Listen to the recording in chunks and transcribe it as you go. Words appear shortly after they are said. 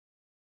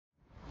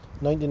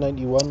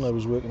1991, I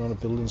was working on a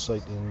building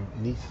site in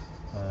Neath,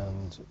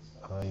 and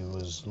I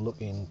was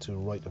looking to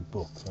write a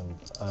book.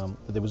 And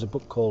there was a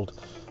book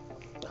called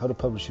How to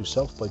Publish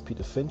Yourself by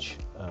Peter Finch,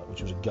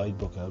 which was a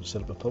guidebook on how to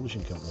set up a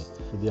publishing company,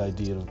 with the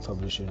idea of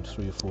publishing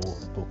 3 or 4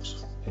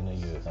 books in a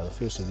year. The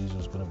first of these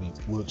was going to be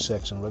Work,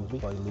 Sex and Rugby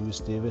by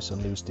Lewis Davis,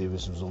 and Lewis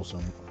Davis was also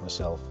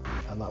myself,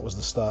 and that was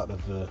the start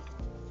of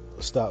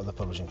the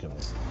publishing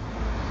company.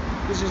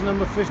 This is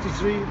number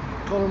 53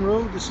 Column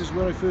Road. This is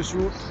where I first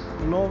wrote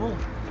the novel,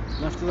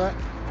 and after that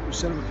we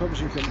set up a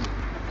publishing company.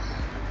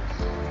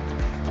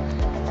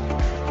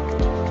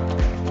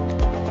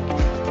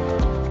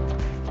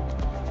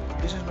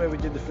 This is where we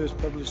did the first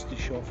publicity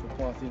shot for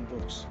Parthian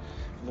Books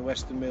for the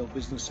Western Mail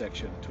business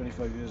section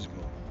 25 years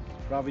ago.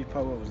 Ravi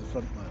Power was the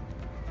front man.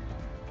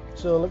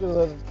 So look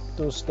at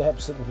those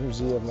steps at the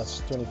museum. That's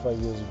 25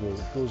 years ago.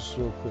 It goes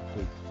so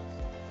quickly.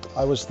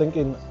 I was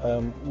thinking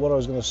what I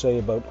was going to say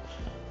about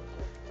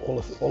all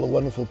the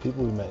wonderful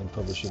people we met in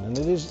publishing, and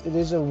it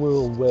is a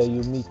world where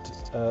you meet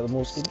the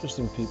most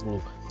interesting people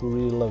who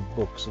really love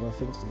books, and I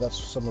think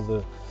that's some of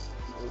the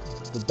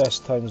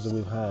best times that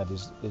we've had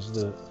is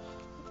the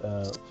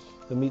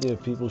meeting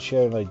of people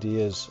sharing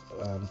ideas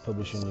and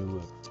publishing new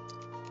work.